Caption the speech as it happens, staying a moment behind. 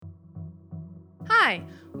Hi,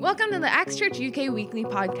 welcome to the Acts Church UK Weekly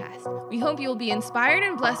Podcast. We hope you'll be inspired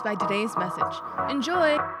and blessed by today's message.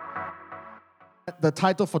 Enjoy! The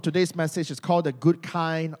title for today's message is called The Good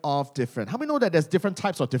Kind of Different. How many know that there's different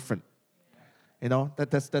types of different? You know,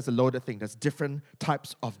 that's a loaded thing. There's different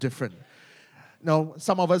types of different. You know,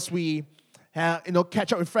 some of us, we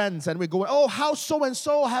catch up with friends and we go, oh, how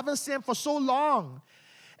so-and-so? I haven't seen him for so long.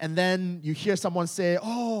 And then you hear someone say,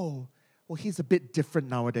 oh, well, he's a bit different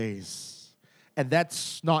nowadays. And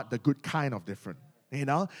that's not the good kind of different. You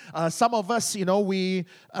know, some of us, we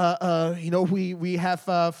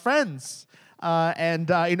have friends,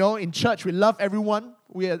 in church we love everyone,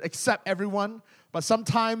 we accept everyone. But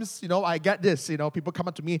sometimes, I get this, people come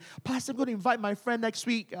up to me, Pastor, I'm going to invite my friend next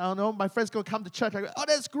week. I don't know, my friend's going to come to church. I go, oh,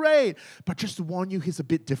 that's great. But just to warn you, he's a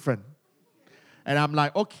bit different. And I'm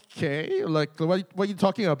like, okay, like, what are you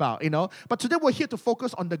talking about, But today we're here to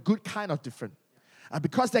focus on the good kind of different.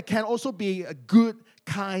 Because there can also be a good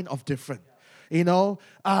kind of different.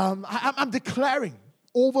 I'm declaring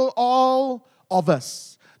over all of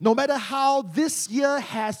us, no matter how this year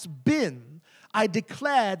has been, I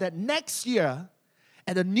declare that next year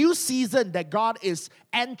and the new season that God is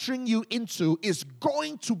entering you into is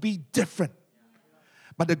going to be different,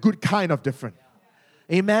 but the good kind of different.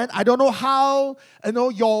 Amen. I don't know how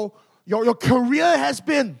your career has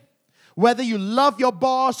been. Whether you love your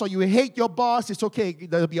boss or you hate your boss, it's okay.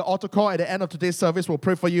 There'll be an altar call at the end of today's service. We'll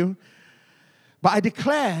pray for you. But I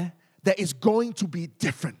declare that it's going to be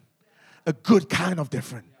different. A good kind of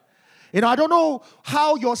different. I don't know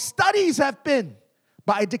how your studies have been,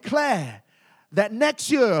 but I declare that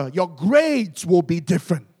next year your grades will be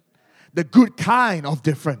different. The good kind of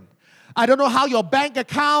different. I don't know how your bank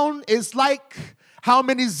account is like, how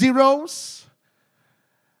many zeros,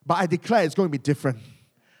 but I declare it's going to be different.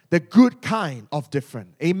 The good kind of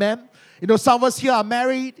different. Amen? Some of us here are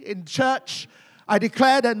married in church. I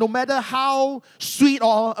declare that no matter how sweet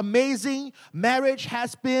or amazing marriage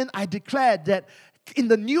has been, I declare that in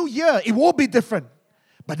the new year, it will be different.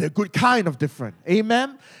 But the good kind of different.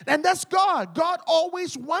 Amen? And that's God. God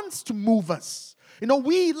always wants to move us.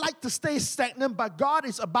 We like to stay stagnant, but God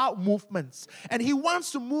is about movements. And He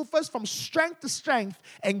wants to move us from strength to strength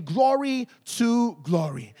and glory to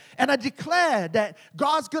glory. And I declare that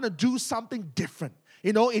God's going to do something different.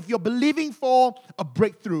 If you're believing for a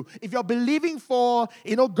breakthrough, if you're believing for,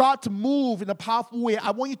 God to move in a powerful way,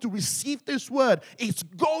 I want you to receive this word. It's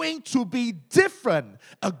going to be different,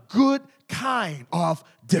 a good kind of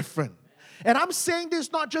different. And I'm saying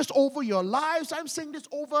this not just over your lives, I'm saying this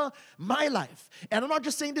over my life. And I'm not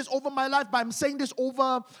just saying this over my life, but I'm saying this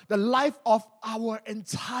over the life of our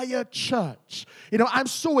entire church. I'm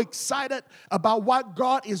so excited about what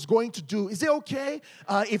God is going to do. Is it okay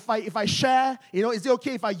if I share? Is it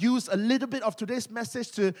okay if I use a little bit of today's message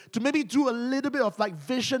to maybe do a little bit of like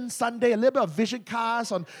Vision Sunday, a little bit of vision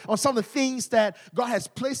cast on some of the things that God has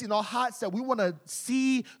placed in our hearts that we want to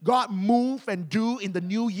see God move and do in the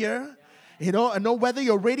new year? I know whether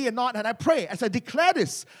you're ready or not, and I pray, as I declare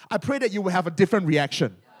this, I pray that you will have a different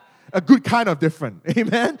reaction. A good kind of different.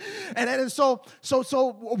 Amen? And so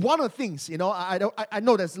one of the things, I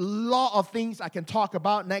know there's a lot of things I can talk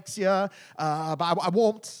about next year, but I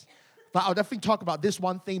won't. But I'll definitely talk about this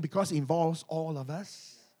one thing because it involves all of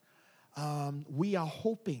us. We are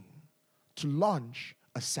hoping to launch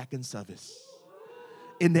a second service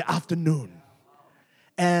in the afternoon.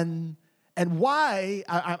 And why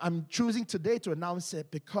I'm choosing today to announce it,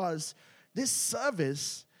 because this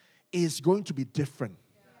service is going to be different,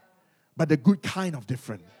 but the good kind of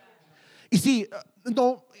different. You see,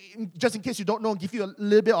 just in case you don't know, I'll give you a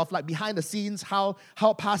little bit of like behind the scenes, how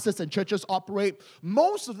pastors and churches operate.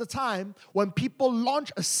 Most of the time, when people launch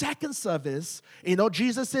a second service,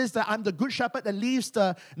 Jesus says that I'm the good shepherd that leaves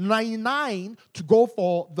the 99 to go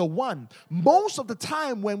for the one. Most of the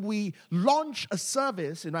time when we launch a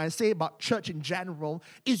service, I say about church in general,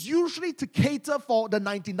 is usually to cater for the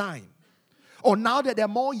 99. Or now that there are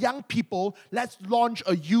more young people, let's launch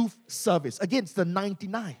a youth service. Again, it's the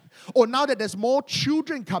 99. Or now that there's more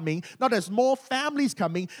children coming, now there's more families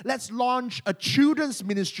coming, let's launch a children's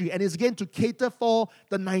ministry. And it's again to cater for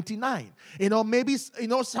the 99. Maybe,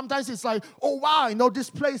 sometimes it's like, oh wow,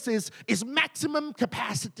 this place is maximum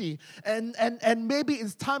capacity. And maybe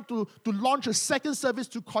it's time to launch a second service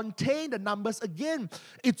to contain the numbers. Again,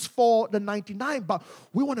 it's for the 99. But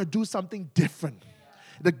we want to do something different.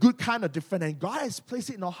 The good kind of different. And God has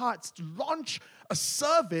placed it in our hearts to launch a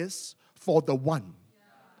service for the one.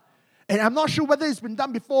 And I'm not sure whether it's been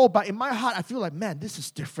done before, but in my heart, I feel like, man, this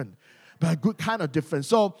is different. But a good kind of different.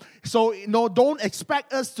 So don't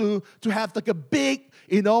expect us to have like a big,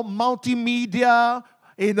 multimedia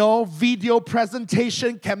video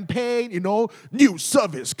presentation campaign, new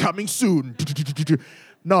service coming soon.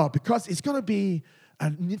 No, because it's going to be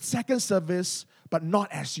a second service, but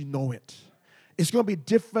not as you know it. It's going to be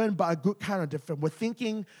different, but a good kind of different. We're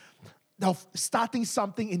thinking of starting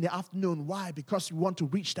something in the afternoon. Why? Because we want to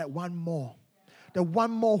reach that one more. The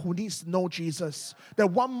one more who needs to know Jesus. The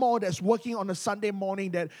one more that's working on a Sunday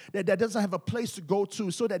morning that doesn't have a place to go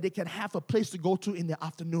to so that they can have a place to go to in the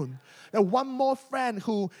afternoon. The one more friend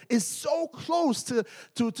who is so close to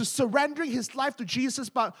surrendering his life to Jesus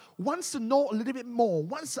but wants to know a little bit more,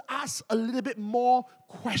 wants to ask a little bit more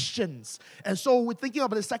questions. And so we're thinking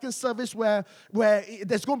about the second service where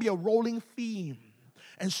there's going to be a rolling theme.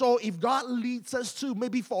 And so if God leads us to,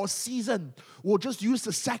 maybe for a season, we'll just use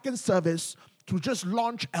the second service to just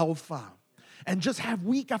launch Alpha and just have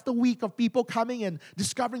week after week of people coming and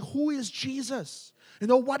discovering who is Jesus.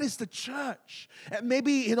 What is the church? And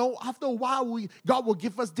maybe, after a while, God will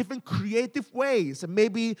give us different creative ways. And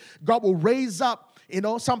maybe God will raise up,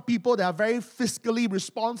 some people that are very fiscally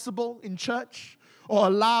responsible in church, or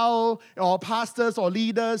allow pastors or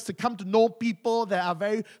leaders to come to know people that are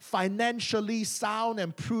very financially sound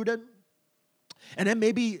and prudent. And then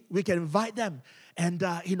maybe we can invite them and,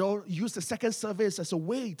 use the second service as a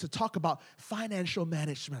way to talk about financial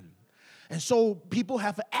management. And so people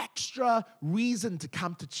have an extra reason to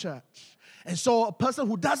come to church. And so a person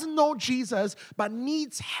who doesn't know Jesus but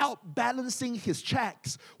needs help balancing his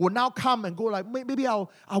checks will now come and go like, maybe I'll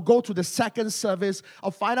go to the second service. I'll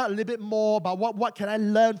find out a little bit more about what can I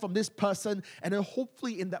learn from this person. And then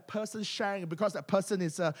hopefully in that person sharing, because that person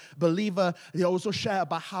is a believer, they also share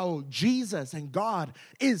about how Jesus and God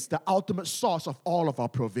is the ultimate source of all of our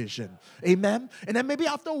provision. Amen? And then maybe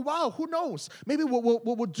after a while, who knows? Maybe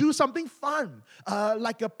we'll do something fun,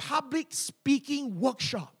 like a public speaking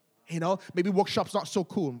workshop. Maybe workshop's not so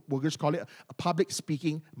cool. We'll just call it a public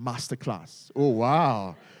speaking masterclass. Oh,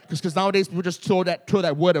 wow. Because nowadays people just throw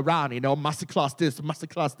that word around, masterclass this,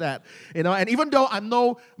 masterclass that. And even though I'm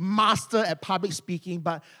no master at public speaking,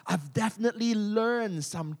 but I've definitely learned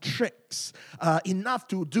some tricks enough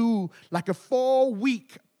to do like a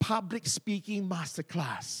 4-week public speaking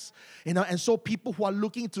masterclass. And so people who are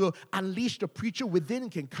looking to unleash the preacher within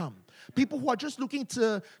can come. People who are just looking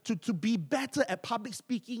to be better at public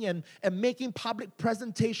speaking and making public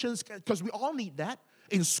presentations, because we all need that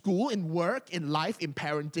in school, in work, in life, in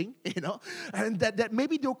parenting, and that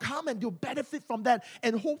maybe they'll come and they'll benefit from that.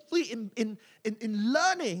 And hopefully in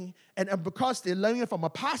learning, and because they're learning it from a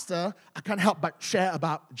pastor, I can't help but share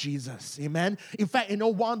about Jesus. Amen. In fact,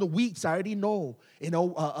 one of the weeks I already know,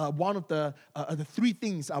 one of the 3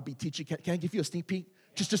 things I'll be teaching. Can I give you a sneak peek?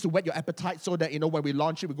 Just to whet your appetite so that, when we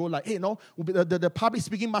launch it, we go like, hey, the public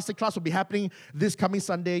speaking masterclass will be happening this coming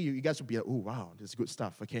Sunday. You guys will be like, oh, wow, this is good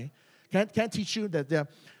stuff, okay? Can I teach you that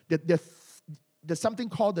there's something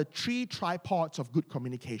called the 3 tripods of good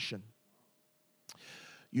communication?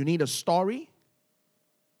 You need a story.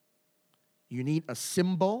 You need a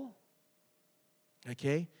symbol,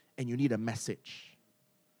 okay? And you need a message,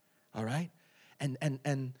 all right?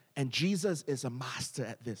 And Jesus is a master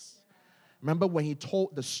at this. Remember when he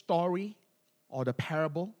told the story or the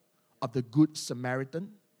parable of the Good Samaritan?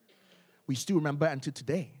 We still remember until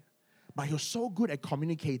today. But he was so good at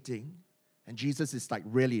communicating, and Jesus is like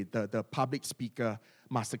really the public speaker,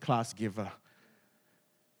 masterclass giver,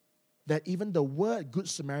 that even the word Good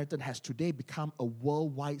Samaritan has today become a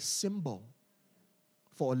worldwide symbol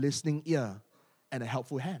for a listening ear and a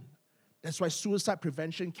helpful hand. That's why suicide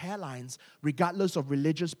prevention care lines, regardless of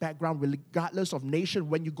religious background, regardless of nation,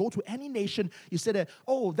 when you go to any nation, you say that,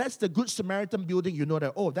 oh, that's the Good Samaritan building. You know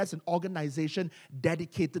that, oh, that's an organization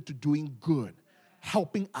dedicated to doing good,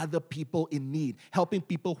 helping other people in need, helping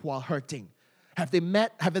people who are hurting. Have they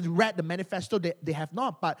read the manifesto? They have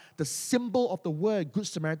not, but the symbol of the word Good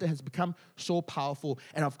Samaritan has become so powerful.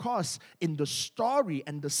 And of course, in the story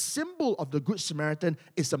and the symbol of the Good Samaritan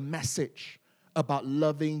is a message about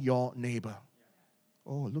loving your neighbor.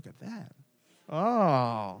 Oh, look at that.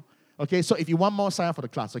 Oh. Okay, so if you want more, sign up for the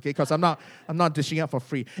class, okay? Because I'm not dishing out for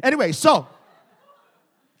free. Anyway, so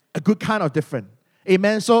a good kind of different.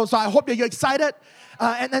 Amen. So I hope that you're excited.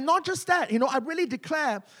 And not just that, I really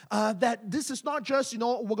declare that this is not just, we're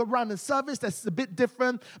going to run a service that's a bit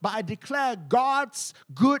different, but I declare God's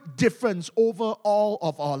good difference over all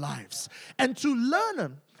of our lives. And to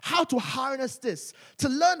learn how to harness this, to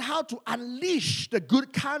learn how to unleash the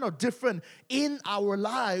good kind of different in our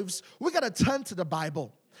lives, we got to turn to the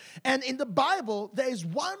Bible. And in the Bible, there is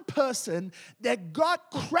one person that God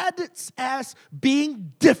credits as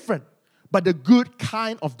being different, but the good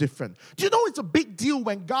kind of different. Do you know it's a big deal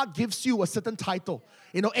when God gives you a certain title?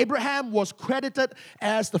 Abraham was credited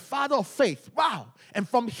as the father of faith. Wow. And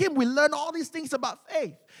from him, we learn all these things about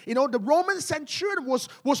faith. The Roman centurion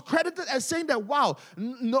was credited as saying that, wow,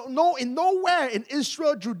 nowhere in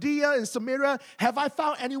Israel, Judea, and Samaria have I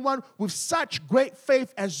found anyone with such great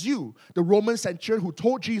faith as you. The Roman centurion who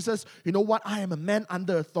told Jesus, you know what, I am a man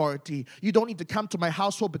under authority. You don't need to come to my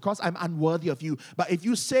household because I'm unworthy of you. But if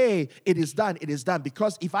you say it is done, it is done.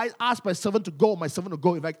 Because if I ask my servant to go, my servant will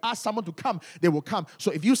go. If I ask someone to come, they will come.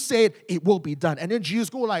 So if you say it, it will be done. And then Jesus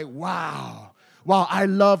go like, wow, I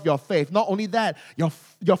love your faith. Not only that,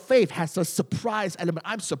 your faith has a surprise element.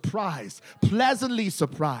 I'm surprised, pleasantly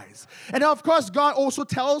surprised. And then, of course, God also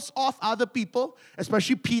tells off other people,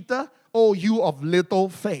 especially Peter, oh, you of little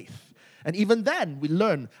faith. And even then, we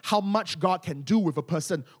learn how much God can do with a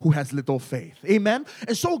person who has little faith. Amen?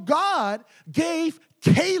 And so God gave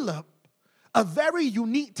Caleb a very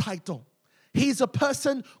unique title. He's a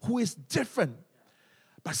person who is different,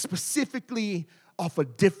 but specifically of a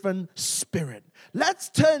different spirit. Let's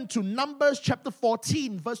turn to Numbers chapter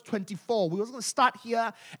 14, verse 24. We're going to start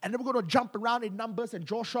here, and then we're going to jump around in Numbers and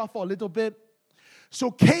Joshua for a little bit.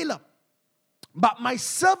 So Caleb, but my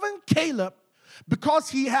servant Caleb, because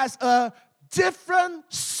he has a different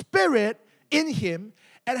spirit in him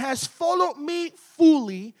and has followed me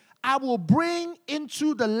fully, I will bring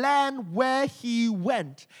into the land where he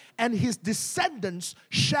went, and his descendants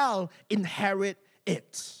shall inherit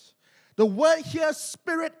it. The word here,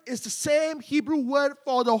 spirit, is the same Hebrew word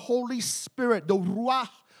for the Holy Spirit, the Ruach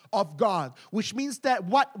of God, which means that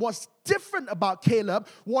what was different about Caleb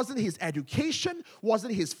wasn't his education,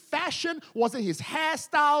 wasn't his fashion, wasn't his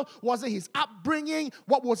hairstyle, wasn't his upbringing.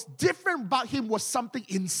 What was different about him was something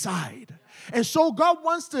inside. And so God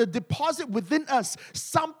wants to deposit within us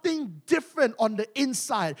something different on the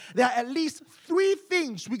inside. There are at least 3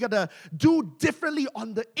 things we got to do differently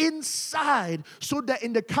on the inside so that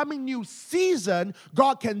in the coming new season,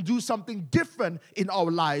 God can do something different in our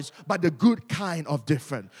lives, but the good kind of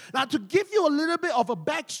different. Now, to give you a little bit of a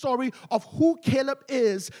backstory of who Caleb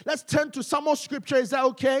is, let's turn to some more scripture. Is that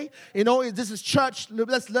okay? This is church.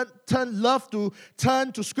 Let's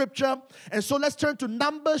turn to scripture. And so let's turn to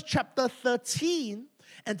Numbers chapter 13.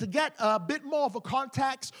 And to get a bit more of a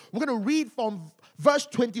context, we're going to read from verse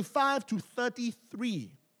 25 to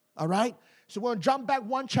 33. All right? So we're going to jump back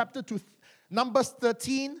one chapter to Numbers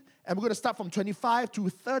 13, and we're going to start from 25 to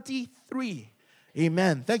 33.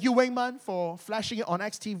 Amen. Thank you, Wayman, for flashing it on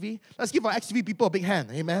XTV. Let's give our XTV people a big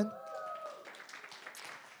hand. Amen.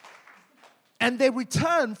 And they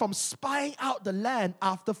returned from spying out the land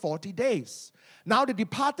after 40 days. Now they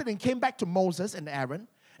departed and came back to Moses and Aaron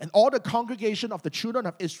and all the congregation of the children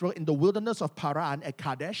of Israel in the wilderness of Paran at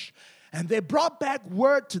Kadesh. And they brought back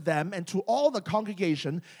word to them and to all the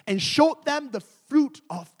congregation and showed them the fruit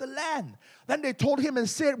of the land. Then they told him and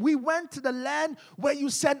said, we went to the land where you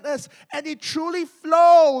sent us, and it truly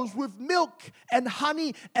flows with milk and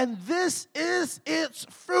honey, and this is its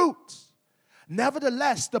fruit.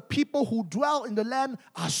 Nevertheless, the people who dwell in the land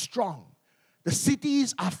are strong. The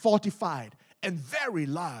cities are fortified and very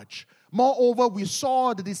large. Moreover, we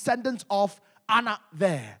saw the descendants of Anak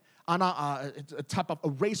there. Anak are a type of a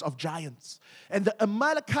race of giants. And the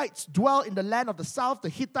Amalekites dwell in the land of the south. The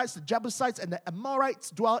Hittites, the Jebusites, and the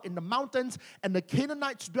Amorites dwell in the mountains. And the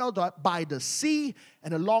Canaanites dwell by the sea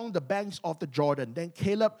and along the banks of the Jordan. Then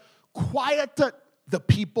Caleb quieted the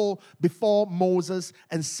people before Moses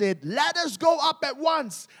and said, let us go up at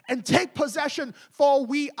once and take possession, for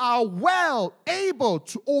we are well able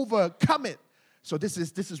to overcome it. So this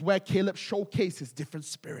is where Caleb showcased his different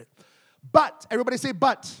spirit. But, everybody say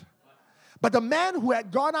but. But the man who had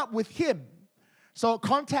gone up with him, so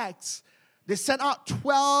context, they sent out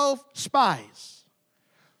 12 spies.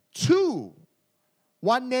 2,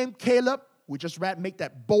 one named Caleb, we just read, make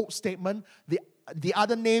that bold statement. The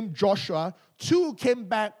other named Joshua. 2 came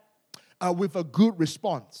back with a good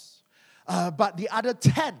response. But the other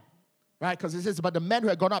 10, right, because it says about the men who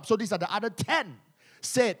had gone up, so these are the other 10,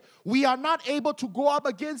 said, we are not able to go up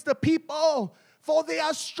against the people, for they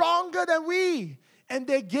are stronger than we. And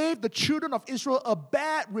they gave the children of Israel a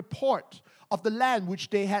bad report of the land which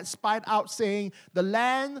they had spied out, saying, the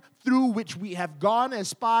land through which we have gone as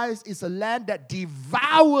spies is a land that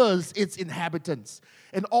devours its inhabitants.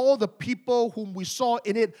 And all the people whom we saw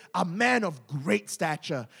in it are men of great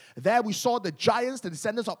stature. There we saw the giants, the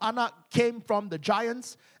descendants of Anak came from the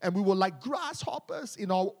giants, and we were like grasshoppers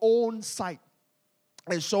in our own sight.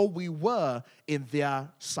 And so we were in their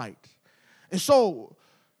sight. And so,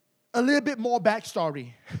 a little bit more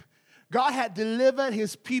backstory. God had delivered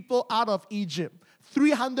his people out of Egypt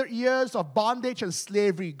 300 years of bondage and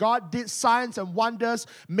slavery. God did signs and wonders,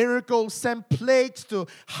 miracles, sent plagues to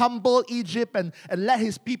humble Egypt and let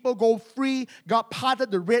his people go free. God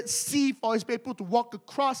parted the Red Sea for his people to walk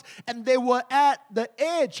across, and they were at the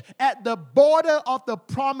edge, at the border of the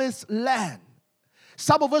promised land.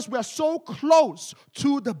 Some of us, we are so close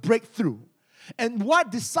to the breakthrough. And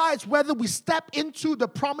what decides whether we step into the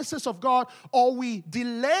promises of God or we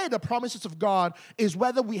delay the promises of God is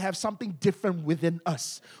whether we have something different within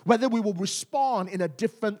us, whether we will respond in a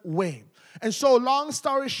different way. And so, long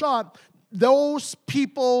story short, those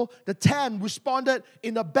people, the 10, responded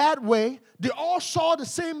in a bad way. They all saw the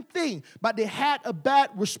same thing, but they had a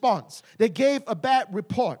bad response. They gave a bad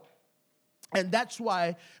report. And that's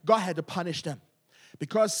why God had to punish them.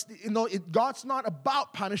 Because, God's not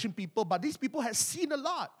about punishing people, but these people had seen a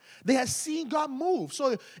lot. They had seen God move.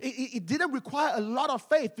 So it didn't require a lot of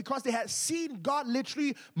faith because they had seen God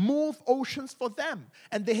literally move oceans for them.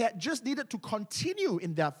 And they had just needed to continue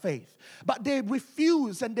in their faith. But they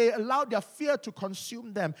refused and they allowed their fear to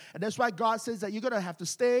consume them. And that's why God says that you're going to have to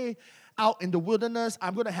stay out in the wilderness.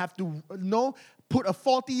 I'm going to have to, put a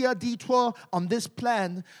 40-year detour on this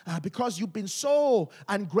plan because you've been so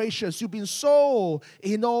ungracious. You've been so,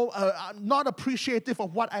 not appreciative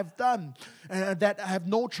of what I've done that I have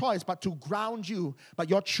no choice but to ground you. But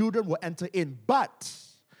your children will enter in. But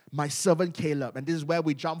my servant Caleb, and this is where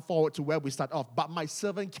we jump forward to where we start off. But my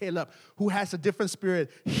servant Caleb, who has a different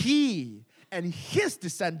spirit, he and his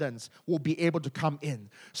descendants will be able to come in.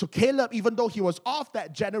 So Caleb, even though he was of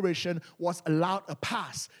that generation, was allowed a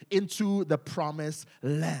pass into the promised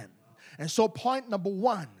land. And so point number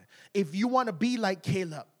one, if you want to be like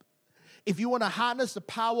Caleb, if you want to harness the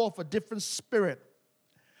power of a different spirit,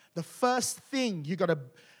 the first thing you got to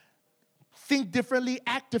think differently,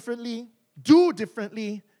 act differently, do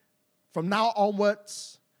differently from now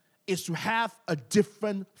onwards is to have a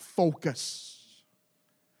different focus.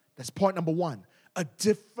 That's point number one, a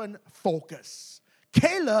different focus.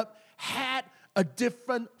 Caleb had a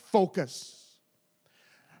different focus.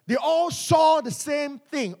 They all saw the same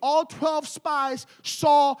thing. All 12 spies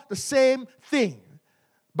saw the same thing.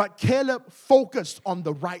 But Caleb focused on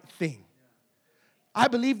the right thing. I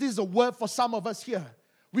believe this is a word for some of us here.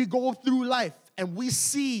 We go through life and we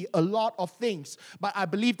see a lot of things. But I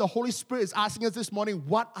believe the Holy Spirit is asking us this morning,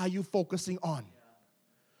 what are you focusing on?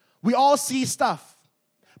 We all see stuff.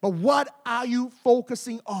 But what are you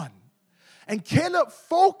focusing on? And Caleb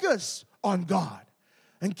focused on God.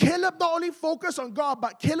 And Caleb not only focused on God,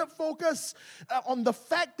 but Caleb focused on the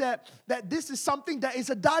fact that this is something that is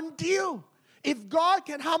a done deal. If God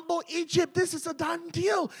can humble Egypt, this is a done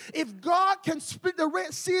deal. If God can split the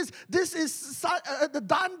Red Seas, this is the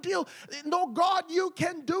done deal. No, God, you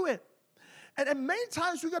can do it. And many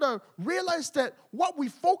times we got to realize that what we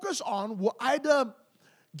focus on will either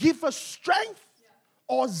give us strength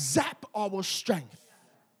or zap our strength.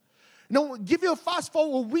 Give you a fast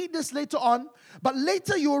forward. We'll read this later on. But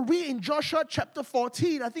later you will read in Joshua chapter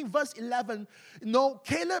 14, I think verse 11,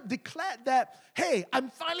 Caleb declared that, hey, I'm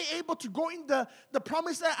finally able to go in the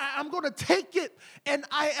promised land. I'm going to take it. And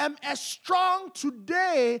I am as strong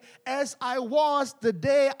today as I was the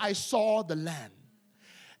day I saw the land.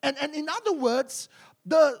 And in other words,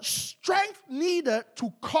 the strength needed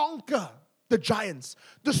to conquer the giants,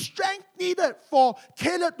 the strength needed for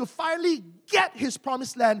Caleb to finally get his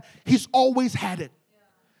promised land, he's always had it.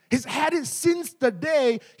 He's had it since the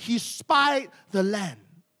day he spied the land.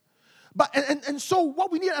 But and so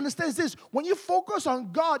what we need to understand is this: when you focus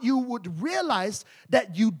on God, you would realize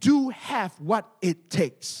that you do have what it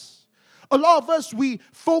takes. A lot of us, we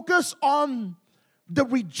focus on the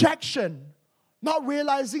rejection, not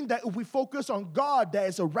realizing that if we focus on God, there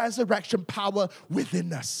is a resurrection power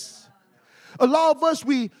within us. A lot of us,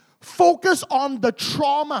 we focus on the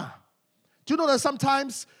trauma. Do you know that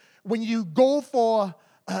sometimes when you go for,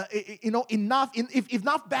 if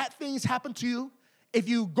enough bad things happen to you, if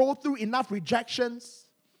you go through enough rejections,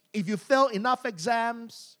 if you fail enough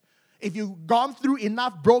exams, if you've gone through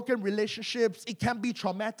enough broken relationships, it can be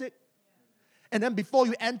traumatic. And then before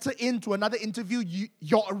you enter into another interview,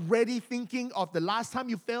 you're already thinking of the last time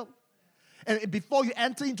you failed. And before you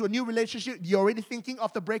enter into a new relationship, you're already thinking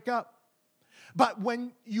of the breakup. But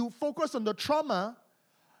when you focus on the trauma,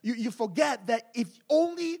 you forget that if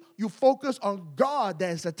only you focus on God,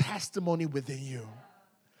 there's a testimony within you.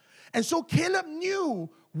 And so Caleb knew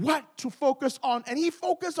what to focus on, and he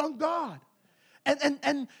focused on God.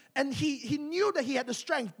 And he knew that he had the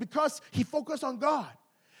strength because he focused on God.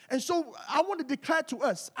 And so I want to declare to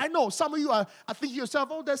us, I know some of you are thinking to yourself,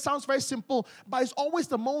 oh, that sounds very simple, but it's always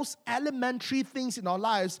the most elementary things in our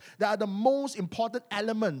lives that are the most important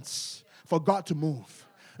elements for God to move.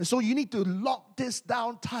 And so you need to lock this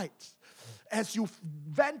down tight. As you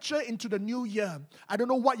venture into the new year, I don't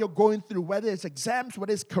know what you're going through, whether it's exams,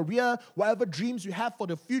 whether it's career, whatever dreams you have for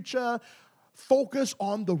the future, focus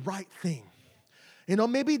on the right thing.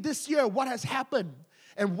 Maybe this year what has happened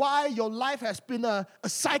and why your life has been a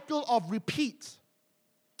cycle of repeat,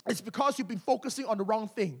 it's because you've been focusing on the wrong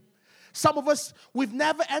thing. Some of us, we've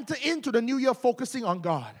never entered into the new year focusing on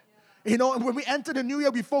God. And when we enter the new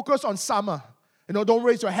year, we focus on summer. Don't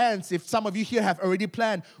raise your hands if some of you here have already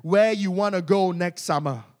planned where you want to go next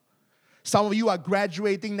summer. Some of you are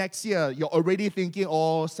graduating next year. You're already thinking,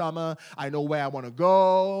 summer, I know where I want to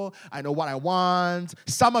go. I know what I want.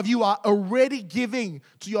 Some of you are already giving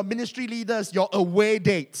to your ministry leaders your away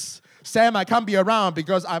dates. Sam, I can't be around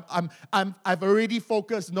because I've already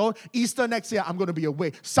focused. Easter next year, I'm going to be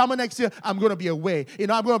away. Summer next year, I'm going to be away.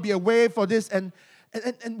 I'm going to be away for this. And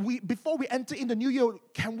we, before we enter in the new year,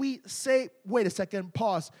 can we say, wait a second,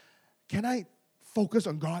 pause. Can I focus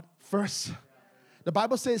on God first? The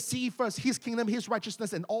Bible says, see first His kingdom, His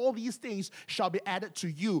righteousness, and all these things shall be added to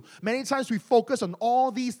you. Many times we focus on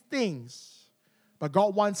all these things, but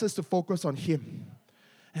God wants us to focus on Him.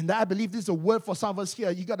 And I believe this is a word for some of us here.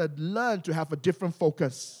 You got to learn to have a different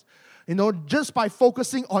focus. Just by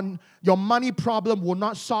focusing on your money problem will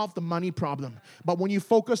not solve the money problem. But when you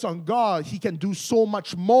focus on God, He can do so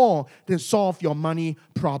much more than solve your money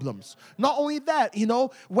problems. Not only that,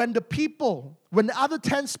 when the other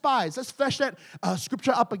 10 spies, let's flash that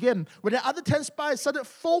scripture up again. When the other 10 spies started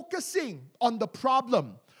focusing on the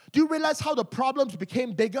problem, do you realize how the problems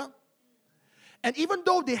became bigger? And even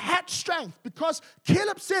though they had strength, because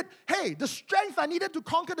Caleb said, hey, the strength I needed to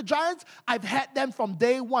conquer the giants, I've had them from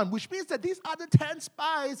day one, which means that these other 10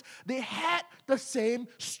 spies, they had the same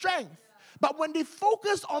strength. But when they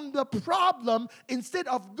focused on the problem instead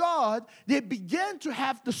of God, they began to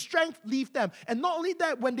have the strength leave them. And not only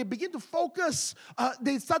that, when they begin to focus,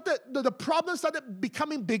 the problem started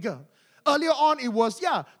becoming bigger. Earlier on, it was,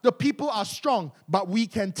 the people are strong, but we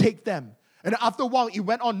can take them. And after a while, it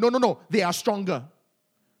went on, no, they are stronger.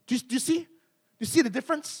 Do you see? Do you see the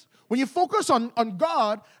difference? When you focus on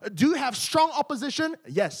God, do you have strong opposition?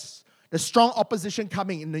 Yes. There's strong opposition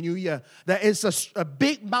coming in the new year. There is a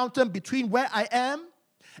big mountain between where I am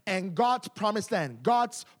and God's promised land,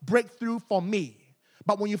 God's breakthrough for me.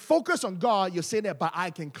 But when you focus on God, you're saying that, but I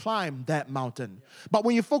can climb that mountain. But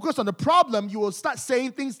when you focus on the problem, you will start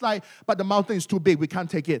saying things like, but the mountain is too big, we can't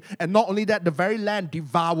take it. And not only that, the very land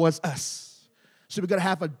devours us. So we're going to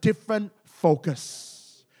have a different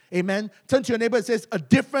focus. Amen. Turn to your neighbor and say, a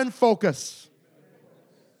different focus.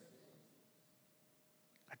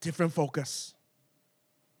 A different focus.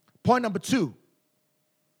 Point number 2.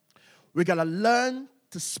 We're going to learn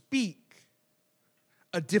to speak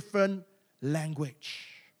a different language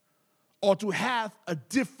or to have a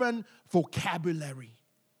different vocabulary.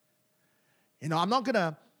 I'm not going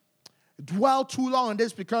to dwell too long on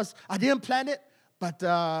this because I didn't plan it, but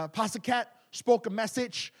Pastor Kat spoke a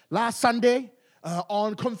message last Sunday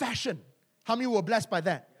on confession. How many were blessed by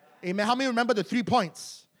that? Yeah. Amen. How many remember the 3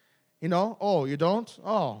 points? You don't?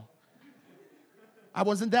 I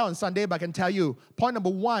wasn't there on Sunday, but I can tell you. Point number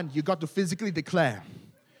 1, you got to physically declare.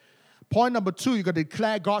 Point number 2, you got to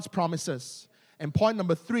declare God's promises. And point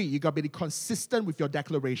number 3, you got to be consistent with your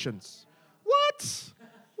declarations. What?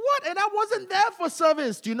 And I wasn't there for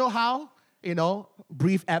service. Do you know how?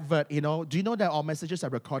 Brief advert, do you know that our messages are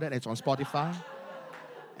recorded and it's on Spotify?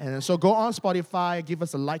 And so go on Spotify, give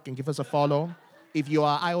us a like and give us a follow. If you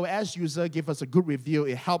are an iOS user, give us a good review.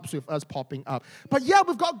 It helps with us popping up. But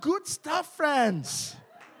we've got good stuff, friends.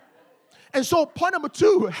 And so point number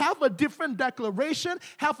 2, have a different declaration,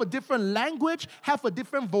 have a different language, have a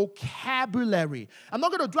different vocabulary. I'm not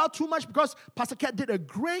going to dwell too much because Pastor Kat did a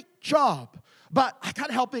great job. But I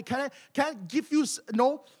can't help it. Can I give you,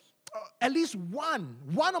 at least one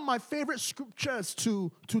of my favorite scriptures to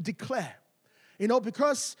declare.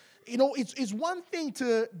 Because, it's one thing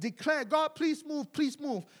to declare, God, please move, please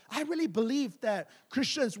move. I really believe that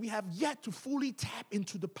Christians, we have yet to fully tap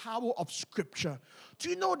into the power of Scripture. Do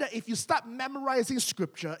you know that if you start memorizing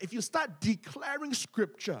Scripture, if you start declaring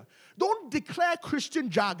Scripture, don't declare Christian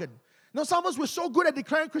jargon. Some of us, we're so good at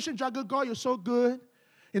declaring Christian jargon. God, you're so good.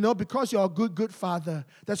 Because you're a good father.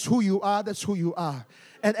 That's who you are. That's who you are.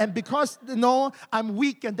 And because, I'm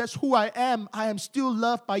weak and that's who I am still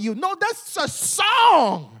loved by you. No, that's a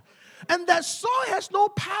song. And that song has no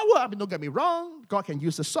power. Don't get me wrong. God can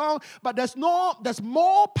use the song. But there's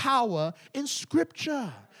more power in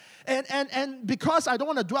Scripture. And because I don't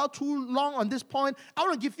want to dwell too long on this point, I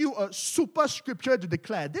want to give you a super scripture to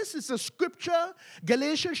declare. This is a scripture,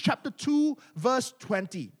 Galatians chapter 2, verse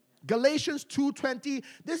 20. Galatians 2:20,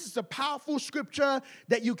 this is a powerful scripture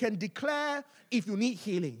that you can declare if you need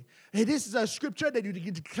healing. And this is a scripture that you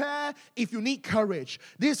can declare if you need courage.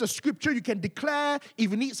 This is a scripture you can declare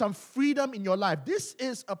if you need some freedom in your life. This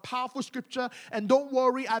is a powerful scripture, and don't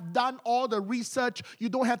worry, I've done all the research. You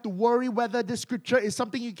don't have to worry whether this scripture is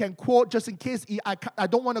something you can quote just in case I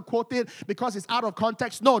don't want to quote it because it's out of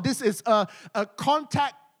context. No, this is a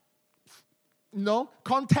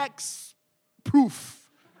context proof.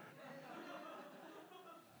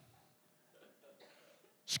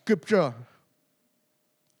 Scripture.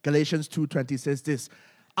 Galatians 2:20 says this,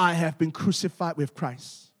 I have been crucified with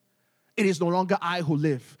Christ. It is no longer I who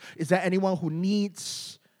live. Is there anyone who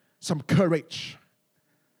needs some courage?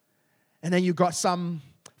 And then you got some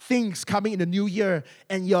things coming in the new year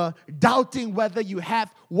and you're doubting whether you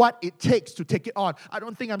have what it takes to take it on. I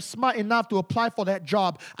don't think I'm smart enough to apply for that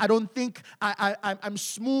job. I don't think I'm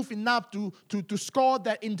smooth enough to score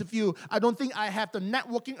that interview. I don't think I have the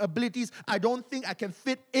networking abilities. I don't think I can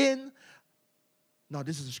fit in. No,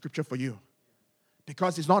 this is a scripture for you.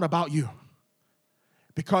 Because it's not about you.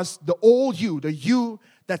 Because the old you, the you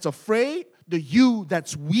that's afraid, the you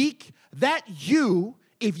that's weak, that you,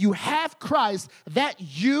 if you have Christ, that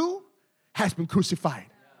you has been crucified.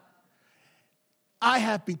 I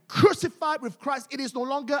have been crucified with Christ. It is no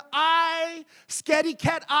longer I, scaredy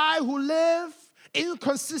cat I who live,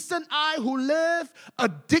 inconsistent I who live,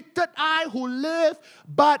 addicted I who live,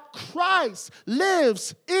 but Christ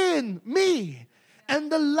lives in me. And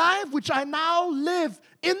the life which I now live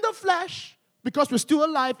in the flesh, because we're still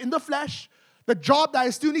alive in the flesh, the job that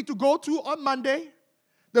I still need to go to on Monday,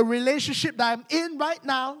 the relationship that I'm in right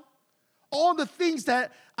now, all the things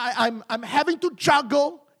that I'm having to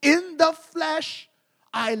juggle in the flesh,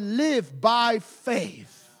 I live by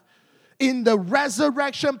faith in the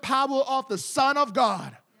resurrection power of the Son of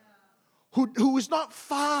God, who is not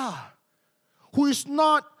far, who is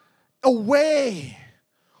not away,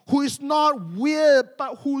 who is not weird,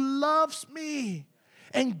 but who loves me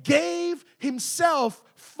and gave himself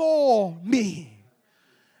for me.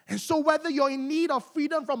 And so whether you're in need of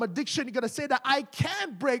freedom from addiction, you're going to say that I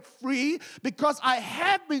can break free because I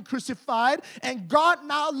have been crucified and God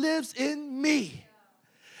now lives in me.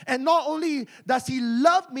 And not only does he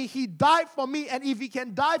love me, he died for me. And if he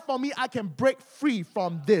can die for me, I can break free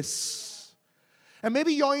from this. And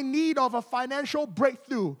maybe you're in need of a financial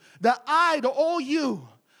breakthrough. The old you,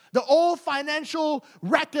 the old financial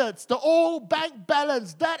records, the old bank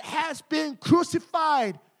balance, that has been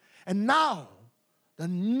crucified. And now, the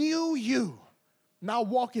new you, now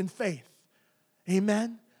walk in faith.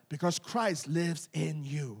 Amen? Because Christ lives in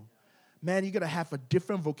you. Man, you're going to have a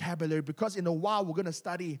different vocabulary because in a while we're going to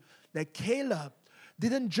study that Caleb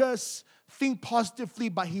didn't just think positively,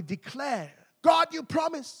 but he declared, God, you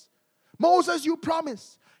promised. Moses, you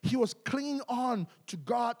promised. He was clinging on to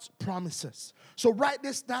God's promises. So write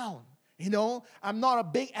this down. You know, I'm not a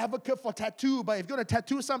big advocate for tattoo, but if you're going to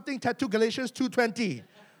tattoo something, tattoo Galatians 2:20.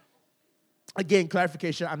 Again,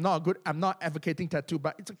 clarification, I'm not advocating tattoo,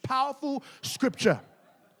 but it's a powerful scripture.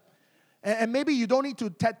 And maybe you don't need to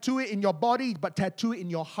tattoo it in your body, but tattoo it in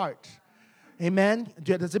your heart. Amen?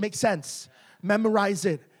 Does it make sense? Memorize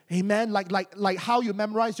it. Amen? Like how you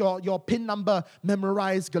memorize your PIN number,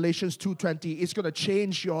 memorize Galatians 2:20. It's going to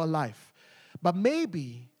change your life. But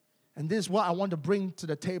maybe, and this is what I want to bring to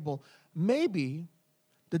the table, maybe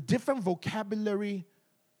the different vocabulary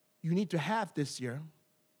you need to have this year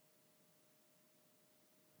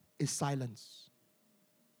is silence.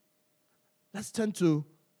 Let's turn to,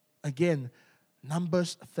 again,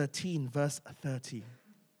 Numbers 13, verse 30.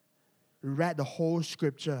 We read the whole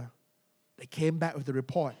scripture. They came back with the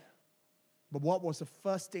report. But what was the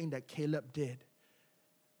first thing that Caleb did?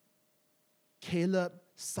 Caleb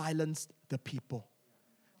silenced the people.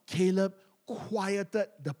 Caleb quieted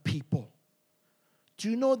the people.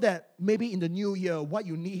 Do you know that maybe in the new year, what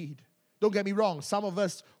you need, don't get me wrong, some of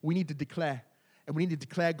us, we need to declare. And we need to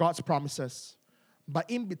declare God's promises. But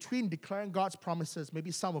in between declaring God's promises, maybe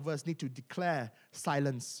some of us need to declare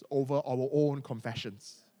silence over our own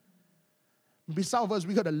confessions. Maybe some of us,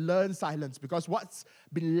 we got to learn silence because what's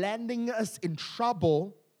been landing us in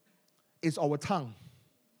trouble is our tongue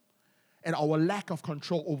and our lack of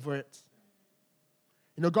control over it.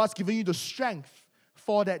 You know, God's given you the strength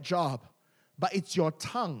for that job, but it's your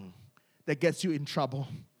tongue that gets you in trouble.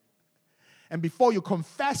 And before you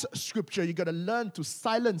confess scripture, you got to learn to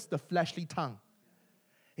silence the fleshly tongue.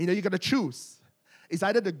 You know, you got to choose. It's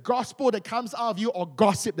either the gospel that comes out of you or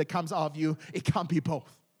gossip that comes out of you. It can't be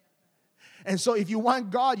both. And so if you want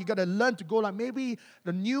God, you got to learn to go like, maybe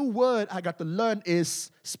the new word I got to learn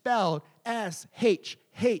is spelled S-H-A-K.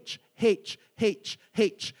 H, H, H,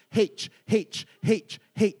 H, H, H, H,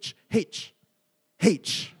 H, H,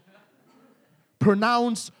 H.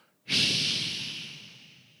 Pronounce shh.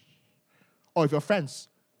 Or if you're friends,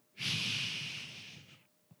 shh.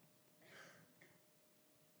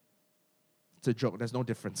 It's a joke. There's no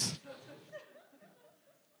difference.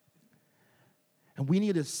 And we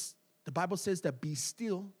need to, the Bible says that be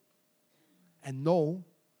still and know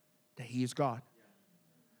that He is God.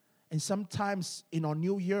 And sometimes in our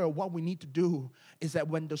new year, what we need to do is that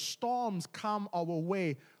when the storms come our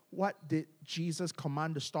way, what did Jesus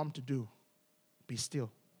command the storm to do? Be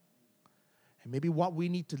still. And maybe what we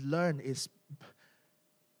need to learn is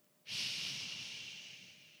shh.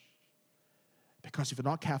 Because if you're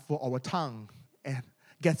not careful, our tongue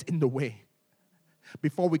gets in the way.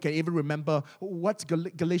 Before we can even remember, what's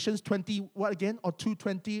Galatians 20, what again? Or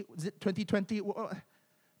 2:20? Is it 20:20?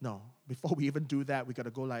 No. Before we even do that, we got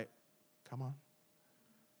to go like, come on.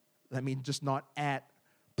 Let me just not add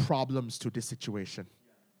problems to this situation.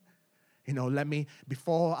 Let me,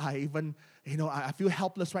 before I even, I feel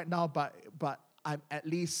helpless right now, but I'm at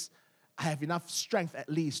least, I have enough strength at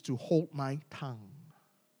least to hold my tongue.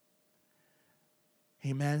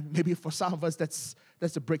 Amen. Maybe for some of us, that's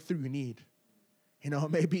the breakthrough you need.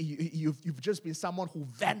 Maybe you've just been someone who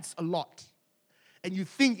vents a lot. And you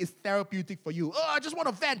think it's therapeutic for you. Oh, I just want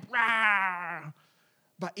to vent. Rah!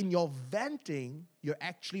 But in your venting, you're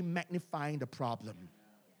actually magnifying the problem.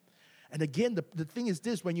 And again, the thing is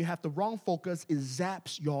this, when you have the wrong focus, it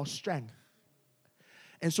zaps your strength.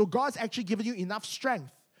 And so God's actually given you enough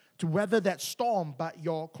strength to weather that storm, but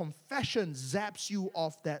your confession zaps you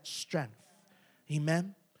of that strength.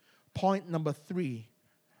 Amen? Point number 3,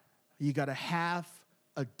 you got to have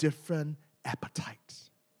a different appetite.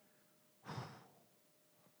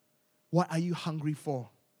 What are you hungry for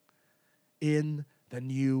in the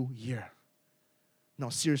new year? No,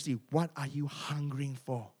 seriously, what are you hungering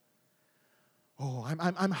for? Oh,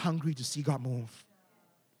 I'm hungry to see God move.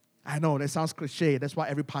 I know, that sounds cliche. That's what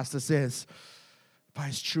every pastor says. But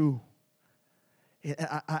it's true.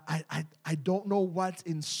 I don't know what's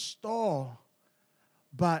in store,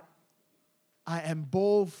 but I am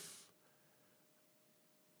both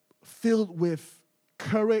filled with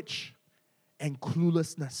courage and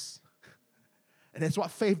cluelessness. And that's what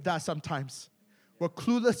faith does sometimes. We're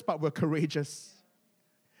clueless, but we're courageous.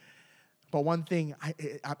 But one thing,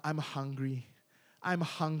 I'm hungry. I'm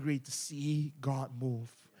hungry to see God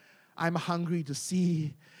move. I'm hungry to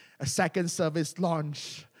see a second service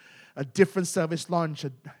launch, a different service launch,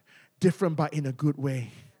 different but in a good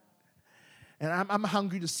way. And I'm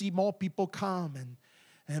hungry to see more people come.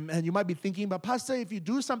 And you might be thinking, but Pastor, if you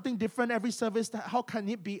do something different every service, how can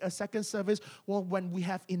it be a second service? Well, when we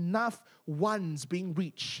have enough ones being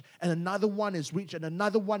reached, and another one is reached, and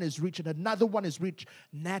another one is reached, and another one is reached,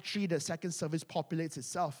 naturally the second service populates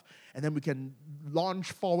itself. And then we can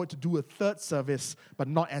launch forward to do a third service, but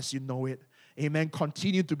not as you know it. Amen.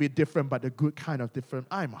 Continue to be different, but the good kind of different.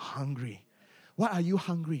 I'm hungry. What are you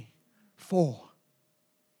hungry for?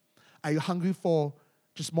 Are you hungry for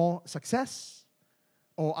just more success?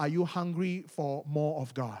 Or are you hungry for more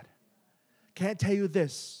of God? Can I tell you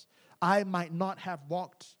this? I might not have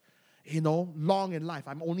walked, long in life.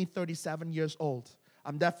 I'm only 37 years old.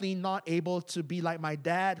 I'm definitely not able to be like my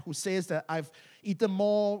dad who says that I've eaten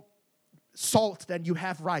more salt than you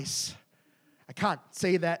have rice. I can't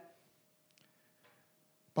say that.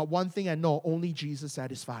 But one thing I know, only Jesus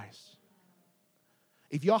satisfies.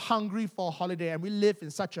 If you're hungry for a holiday, and we live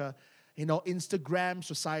in such a, Instagram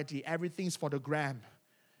society, everything's for the gram.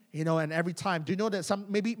 And every time, do you know that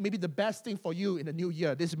maybe the best thing for you in the new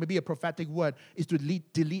year, this may be a prophetic word, is to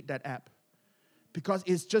delete that app. Because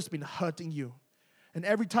it's just been hurting you. And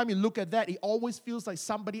every time you look at that, it always feels like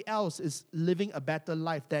somebody else is living a better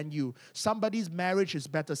life than you. Somebody's marriage is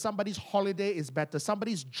better. Somebody's holiday is better.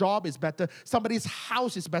 Somebody's job is better. Somebody's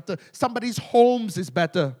house is better. Somebody's homes is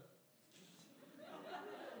better.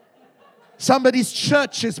 Somebody's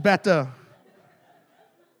church is better.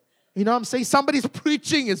 You know what I'm saying? Somebody's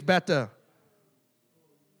preaching is better.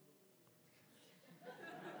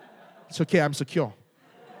 It's okay, I'm secure.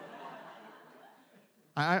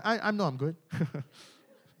 I know I'm good.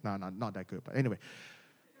 No, not that good, but anyway.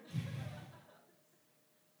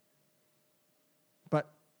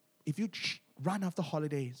 But if you run after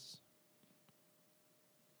holidays,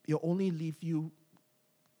 it'll only leave you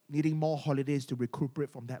needing more holidays to recuperate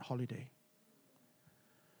from that holiday.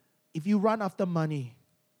 If you run after money,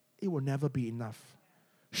 it will never be enough.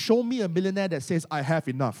 Show me a millionaire that says, I have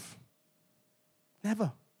enough.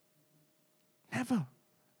 Never. Never.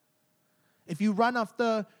 If you run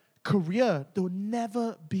after career, there will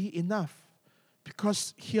never be enough.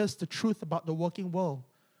 Because here's the truth about the working world.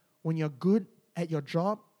 When you're good at your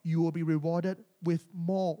job, you will be rewarded with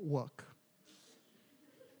more work.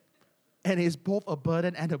 And it's both a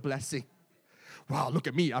burden and a blessing. Wow, look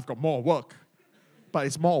at me, I've got more work. But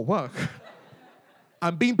it's more work.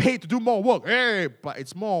 I'm being paid to do more work. Hey, but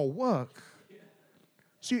it's more work.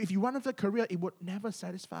 See, if you run after a career, it would never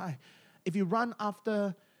satisfy. If you run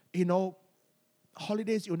after,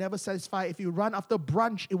 holidays, it will never satisfy. If you run after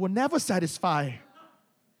brunch, it will never satisfy.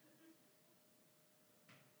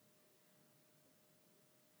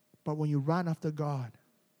 But when you run after God,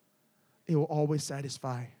 it will always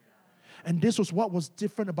satisfy. And this was what was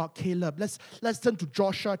different about Caleb. Let's turn to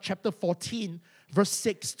Joshua chapter 14, verse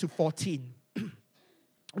 6 to 14.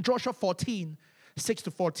 Joshua 14, 6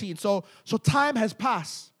 to 14. So time has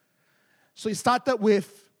passed. So it started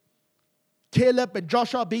with Caleb and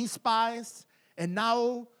Joshua being spies. And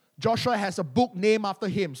now Joshua has a book named after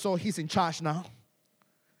him. So he's in charge now.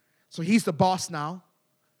 So he's the boss now.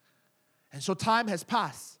 And so time has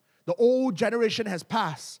passed. The old generation has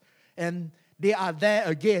passed. And they are there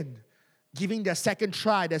again, giving their second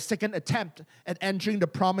try, their second attempt at entering the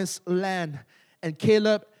promised land. And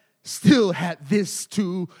Caleb still had this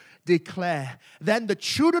to declare. Then the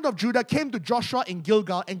children of Judah came to Joshua in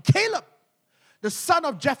Gilgal, and Caleb, the son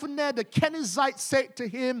of Jephunneh, the Kenizzite, said to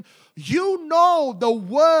him, "You know the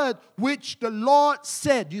word which the Lord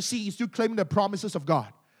said." You see, he's still claiming the promises of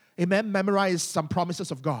God. Amen. Memorize some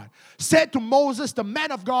promises of God. Said to Moses, the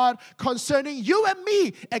man of God, concerning you and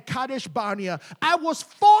me at Kadesh Barnea. I was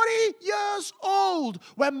 40 years old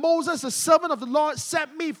when Moses, the servant of the Lord,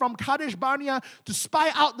 sent me from Kadesh Barnea to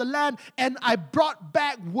spy out the land, and I brought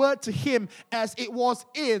back word to him as it was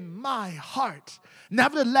in my heart.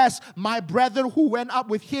 Nevertheless, my brethren who went up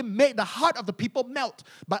with him made the heart of the people melt,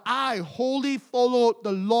 but I wholly followed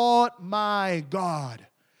the Lord my God.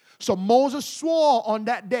 So Moses swore on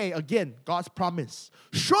that day, again, God's promise,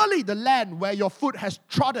 surely the land where your foot has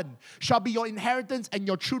trodden shall be your inheritance and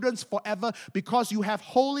your children's forever, because you have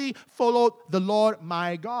wholly followed the Lord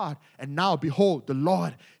my God. And now, behold, the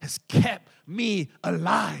Lord has kept me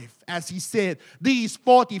alive, as he said, these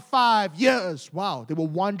 45 years. Wow, they were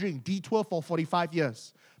wandering, detour for 45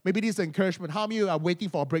 years. Maybe this is encouragement. How many of you are waiting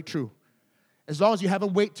for a breakthrough? As long as you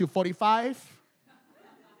haven't waited till 45,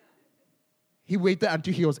 he waited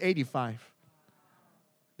until he was 85.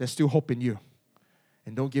 There's still hope in you.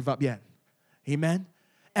 And don't give up yet. Amen.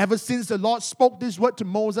 Ever since the Lord spoke this word to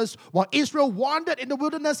Moses while Israel wandered in the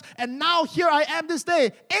wilderness, and now here I am this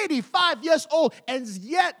day, 85 years old, and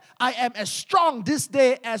yet I am as strong this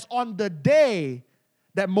day as on the day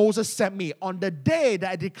that Moses sent me. On the day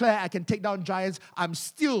that I declare I can take down giants, I'm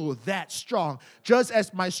still that strong. Just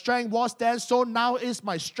as my strength was then, so now is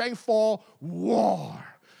my strength for war,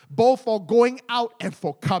 both for going out and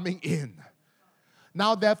for coming in.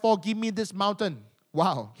 Now, therefore, give me this mountain.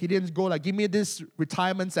 Wow, he didn't go like, give me this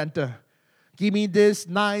retirement center. Give me this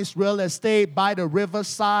nice real estate by the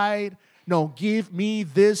riverside. No, give me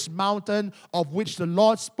this mountain of which the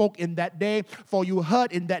Lord spoke in that day. For you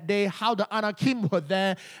heard in that day how the Anakim were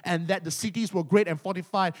there, and that the cities were great and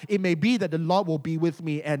fortified. It may be that the Lord will be with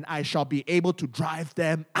me, and I shall be able to drive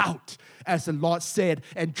them out, as the Lord said.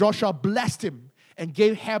 And Joshua blessed him and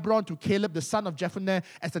gave Hebron to Caleb, the son of Jephunneh,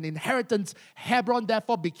 as an inheritance. Hebron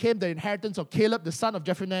therefore became the inheritance of Caleb, the son of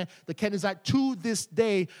Jephunneh, the Kenizzite, to this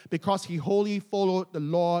day, because he wholly followed the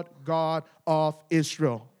Lord God of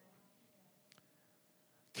Israel.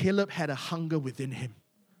 Caleb had a hunger within him.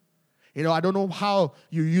 I don't know how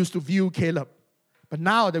you used to view Caleb, but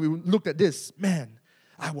now that we looked at this, man,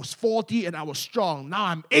 I was 40 and I was strong. Now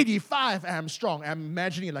I'm 85 and I'm strong. I'm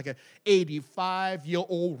imagining like an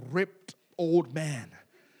 85-year-old ripped old man.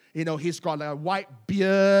 He's got like a white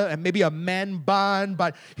beard and maybe a man bun,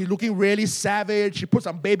 but he's looking really savage. He put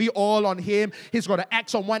some baby oil on him. He's got an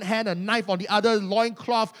axe on one hand, a knife on the other,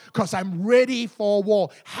 loincloth, because I'm ready for war.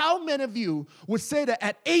 How many of you would say that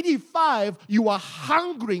at 85, you are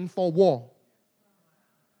hungering for war?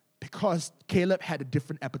 Because Caleb had a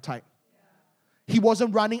different appetite. He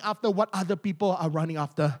wasn't running after what other people are running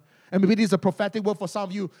after. And maybe this is a prophetic word for some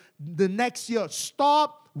of you. The next year,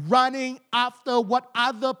 stop running after what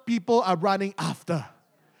other people are running after.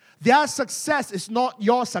 Their success is not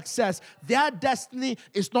your success. Their destiny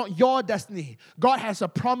is not your destiny. God has a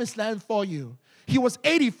promised land for you. He was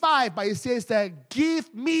 85, but he says that,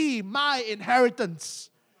 give me my inheritance.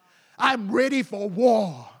 I'm ready for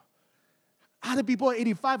war. Other people at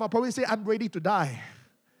 85 are probably saying, I'm ready to die.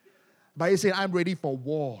 But he said, I'm ready for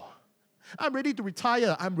war. I'm ready to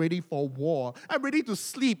retire. I'm ready for war. I'm ready to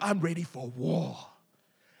sleep. I'm ready for war.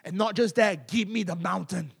 And not just that, give me the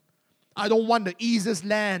mountain. I don't want the easiest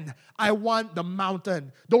land. I want the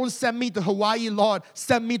mountain. Don't send me to Hawaii, Lord.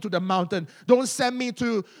 Send me to the mountain. Don't send me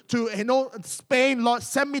to Spain, Lord.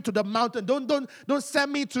 Send me to the mountain. Don't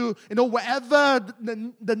send me to wherever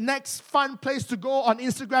the next fun place to go on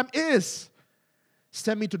Instagram is.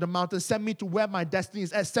 Send me to the mountain. Send me to where my destiny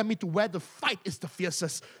is at. Send me to where the fight is the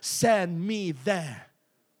fiercest. Send me there.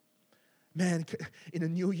 Man, in the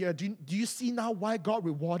new year, do you see now why God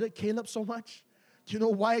rewarded Caleb so much? Do you know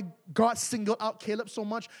why God singled out Caleb so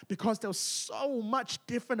much? Because there was so much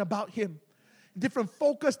different about him. Different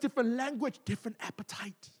focus, different language, different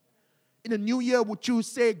appetite. In the new year, would you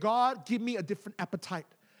say, God, give me a different appetite?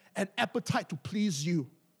 An appetite to please you.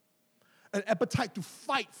 An appetite to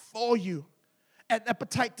fight for you. An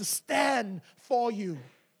appetite to stand for you.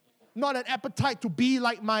 Not an appetite to be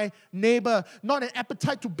like my neighbor. Not an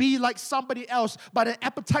appetite to be like somebody else. But an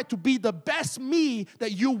appetite to be the best me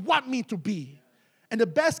that you want me to be. And the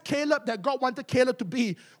best Caleb that God wanted Caleb to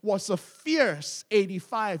be was a fierce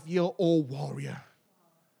 85-year-old warrior.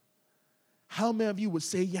 How many of you would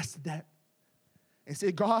say yes to that? And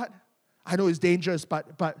say, God, I know it's dangerous, but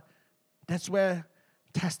that's where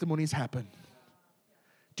testimonies happen.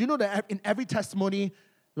 Do you know that in every testimony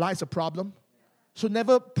lies a problem? So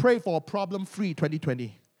never pray for a problem-free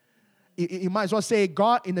 2020. You might as well say,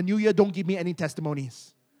 God, in the new year, don't give me any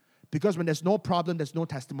testimonies. Because when there's no problem, there's no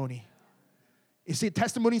testimony. You see,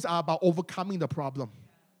 testimonies are about overcoming the problem.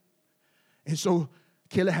 And so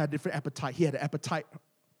Caleb had a different appetite. He had an appetite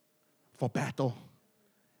for battle.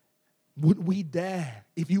 Would we dare,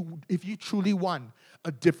 if you truly want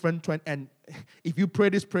a different trend, and if you pray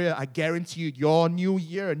this prayer, I guarantee you, your new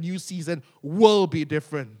year, new season will be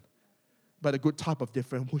different, but a good type of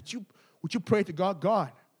different. Would you pray to God,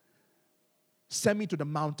 God, send me to the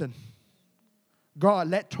mountain. God,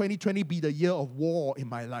 let 2020 be the year of war in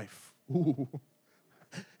my life. Ooh.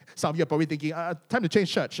 Some of you are probably thinking, time to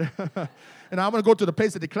change church. And I want to go to the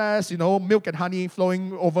place that declares, milk and honey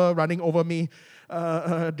flowing over, running over me.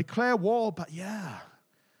 Declare war, but yeah.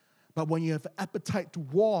 But when you have appetite to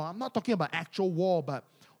war, I'm not talking about actual war, but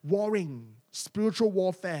warring, spiritual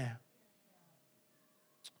warfare.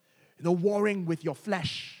 Warring with your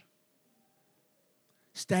flesh.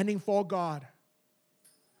 Standing for God.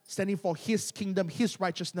 Standing for His kingdom, His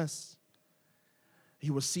righteousness.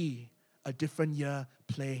 You will see a different year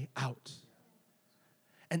play out.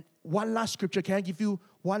 And one last scripture. Can I give you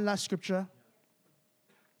one last scripture?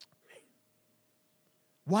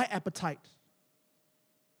 Why appetite?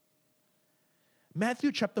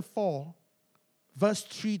 Matthew chapter 4, verse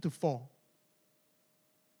 3 to 4.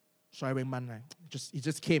 Sorry, Wayman. It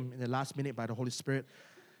just came in the last minute by the Holy Spirit.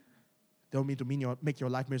 Don't mean to make your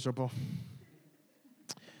life miserable.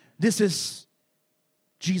 This is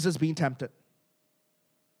Jesus being tempted.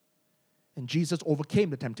 And Jesus overcame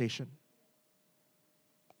the temptation.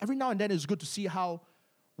 Every now and then it's good to see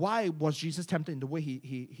why was Jesus tempted in the way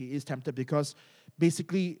he is tempted. Because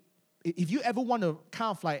basically, if you ever want to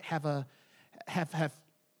kind of like have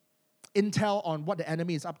intel on what the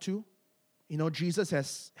enemy is up to, Jesus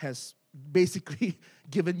has basically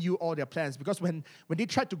given you all their plans. Because when they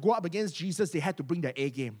tried to go up against Jesus, they had to bring their A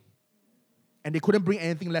game. And they couldn't bring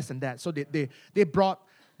anything less than that. So they brought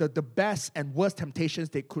the best and worst temptations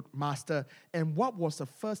they could master. And what was the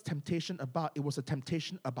first temptation about? It was a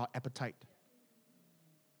temptation about appetite.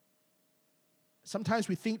 Sometimes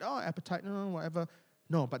we think, appetite, no, whatever.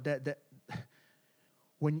 No, but that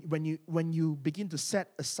when you begin to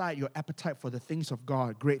set aside your appetite for the things of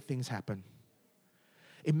God, great things happen.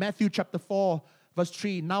 In Matthew chapter 4, verse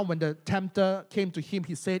 3, now when the tempter came to him,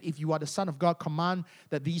 he said, if you are the Son of God, command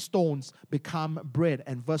that these stones become bread.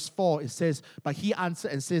 And verse 4, it says, but he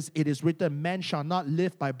answered and says, it is written, man shall not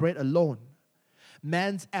live by bread alone.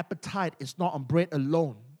 Man's appetite is not on bread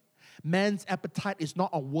alone. Man's appetite is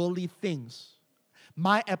not on worldly things.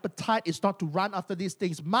 My appetite is not to run after these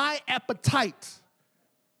things. My appetite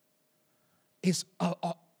is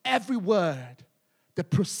every word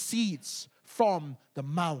that proceeds from the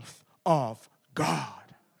mouth of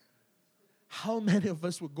God. How many of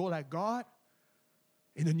us would go like, God,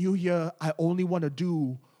 in the new year, I only want to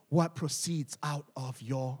do what proceeds out of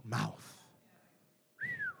your mouth.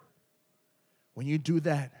 When you do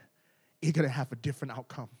that, you're going to have a different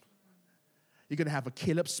outcome. You're going to have a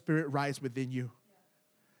Caleb spirit rise within you.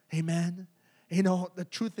 Amen. The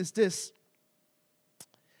truth is this.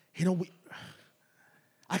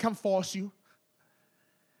 I can't force you,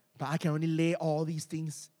 but I can only lay all these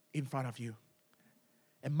things in front of you.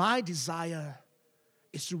 And my desire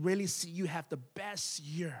is to really see you have the best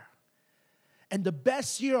year. And the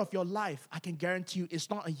best year of your life, I can guarantee you, it's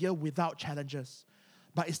not a year without challenges,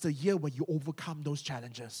 but it's the year where you overcome those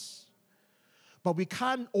challenges. But we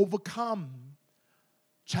can't overcome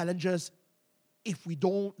challenges if we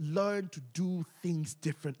don't learn to do things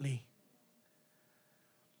differently.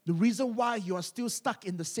 The reason why you are still stuck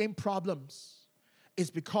in the same problems is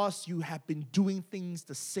because you have been doing things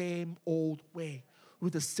the same old way,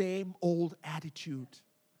 with the same old attitude.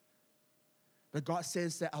 But God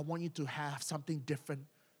says that I want you to have something different.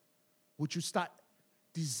 Would you start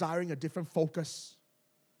desiring a different focus?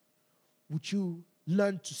 Would you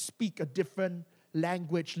learn to speak a different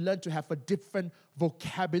language, learn to have a different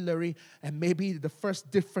vocabulary, and maybe the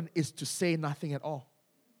first different is to say nothing at all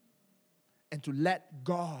and to let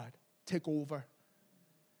God take over.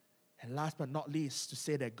 And last but not least, to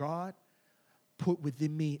say that God put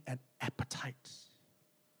within me an appetite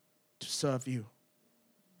to serve you.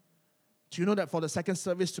 Do you know that for the second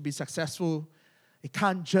service to be successful, it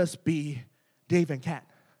can't just be Dave and Kat?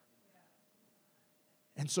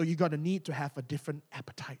 And so you're going to need to have a different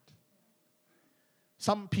appetite.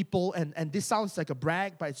 Some people, and this sounds like a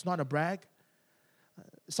brag, but it's not a brag.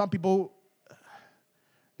 Some people,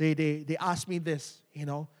 they ask me this,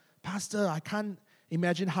 Pastor, I can't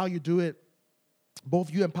imagine how you do it.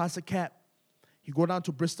 Both you and Pastor Kat, you go down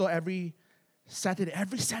to Bristol every Saturday.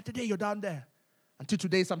 Every Saturday you're down there. Until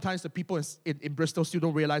today, sometimes the people in Bristol still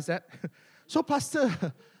don't realize that. So, Pastor,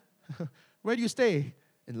 where do you stay?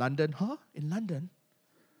 In London. Huh? In London?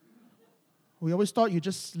 We always thought you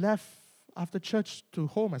just left after church to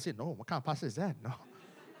home. I said, no, what kind of pastor is that? No.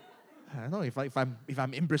 I know if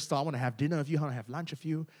I'm in Bristol, I want to have dinner with you, I want to have lunch with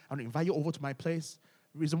you, I want to invite you over to my place.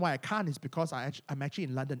 The reason why I can't is because I'm actually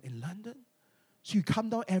in London. In London? So you come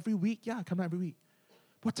down every week? Yeah, I come down every week.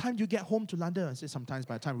 What time do you get home to London? I say sometimes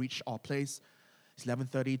by the time we reach our place, it's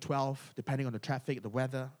 11:30, 12, depending on the traffic, the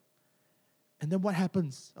weather. And then what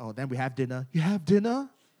happens? Oh, then we have dinner. You have dinner?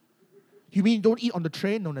 You mean you don't eat on the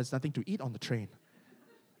train? No, there's nothing to eat on the train.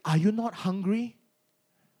 Are you not hungry?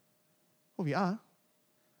 Oh, we are.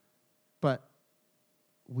 But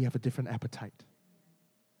we have a different appetite.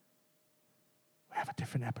 We have a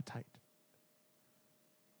different appetite.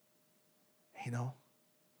 And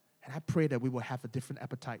I pray that we will have a different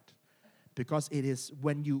appetite, because it is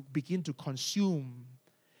when you begin to consume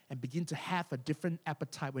and begin to have a different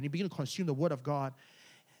appetite, when you begin to consume the Word of God,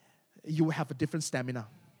 you will have a different stamina.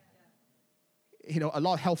 A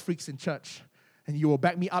lot of health freaks in church, and you will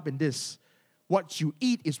back me up in this. What you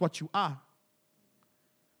eat is what you are.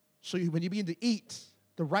 So when you begin to eat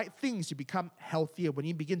the right things, you become healthier. When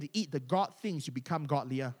you begin to eat the God things, you become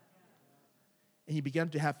godlier. And you begin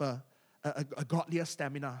to have a godlier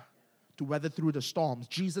stamina to weather through the storms.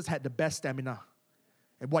 Jesus had the best stamina.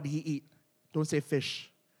 And what did he eat? Don't say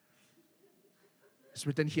fish. It's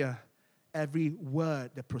written here, every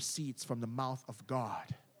word that proceeds from the mouth of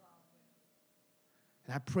God.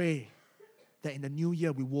 And I pray that in the new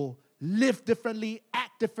year we will live differently,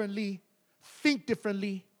 act differently, think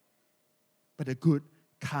differently, but a good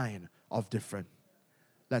kind of different.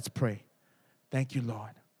 Let's pray. Thank you,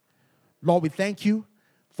 Lord. Lord, we thank you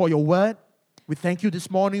for your word. We thank you this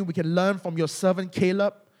morning we can learn from your servant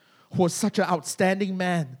Caleb, who was such an outstanding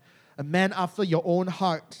man, a man after your own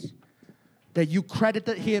heart, that you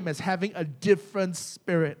credited him as having a different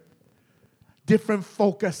spirit, different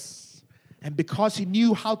focus. And because he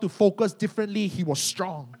knew how to focus differently, he was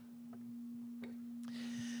strong.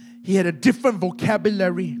 He had a different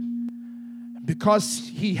vocabulary.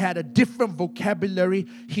 Because he had a different vocabulary,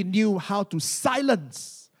 he knew how to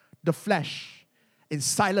silence the flesh and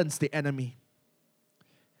silence the enemy.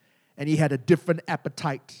 And he had a different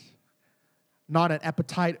appetite, not an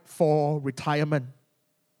appetite for retirement.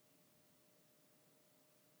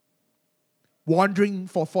 Wandering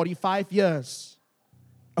for 45 years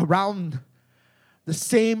around the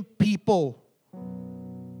same people,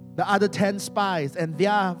 the other 10 spies and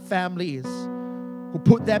their families who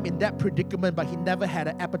put them in that predicament, but he never had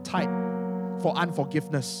an appetite for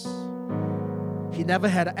unforgiveness. He never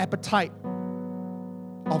had an appetite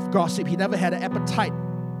of gossip. He never had an appetite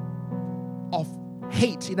of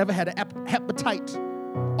hate. He never had an appetite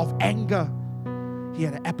of anger. He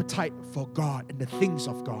had an appetite for God and the things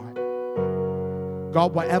of God.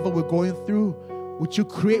 God, whatever we're going through, would you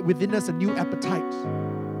create within us a new appetite?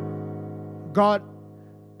 God,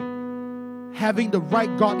 having the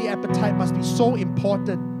right godly appetite must be so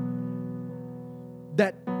important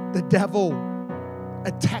that the devil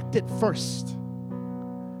attacked it first.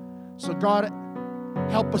 So God,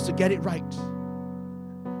 help us to get it right.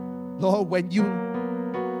 Lord, when you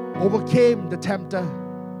overcame the tempter,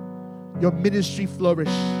 your ministry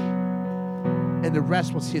flourished, and the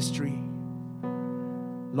rest was history.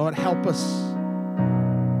 Lord, help us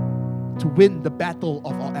to win the battle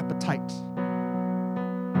of our appetite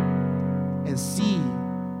and see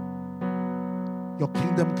your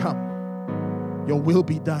kingdom come, your will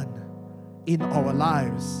be done in our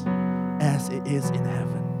lives as it is in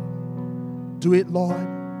heaven. Do it, Lord.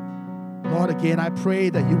 Lord, again, I pray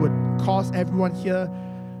that you would cause everyone here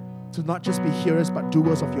to not just be hearers, but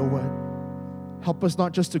doers of your word. Help us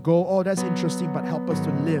not just to go, oh, that's interesting, but help us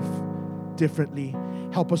to live differently.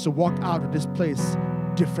 Help us to walk out of this place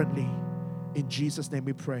differently. In Jesus' name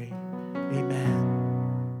we pray. Amen.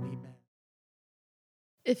 Amen.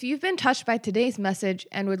 If you've been touched by today's message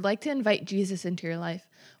and would like to invite Jesus into your life,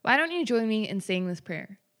 why don't you join me in saying this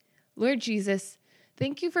prayer? Lord Jesus,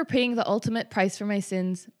 thank you for paying the ultimate price for my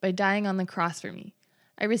sins by dying on the cross for me.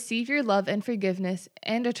 I receive your love and forgiveness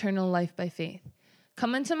and eternal life by faith.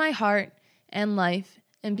 Come into my heart and life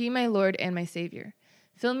and be my Lord and my Savior.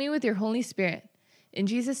 Fill me with your Holy Spirit. In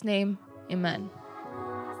Jesus' name, amen.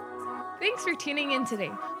 Thanks for tuning in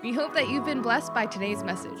today. We hope that you've been blessed by today's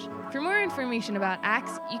message. For more information about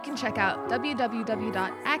Acts, you can check out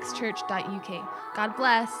www.actschurch.uk. God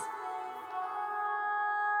bless.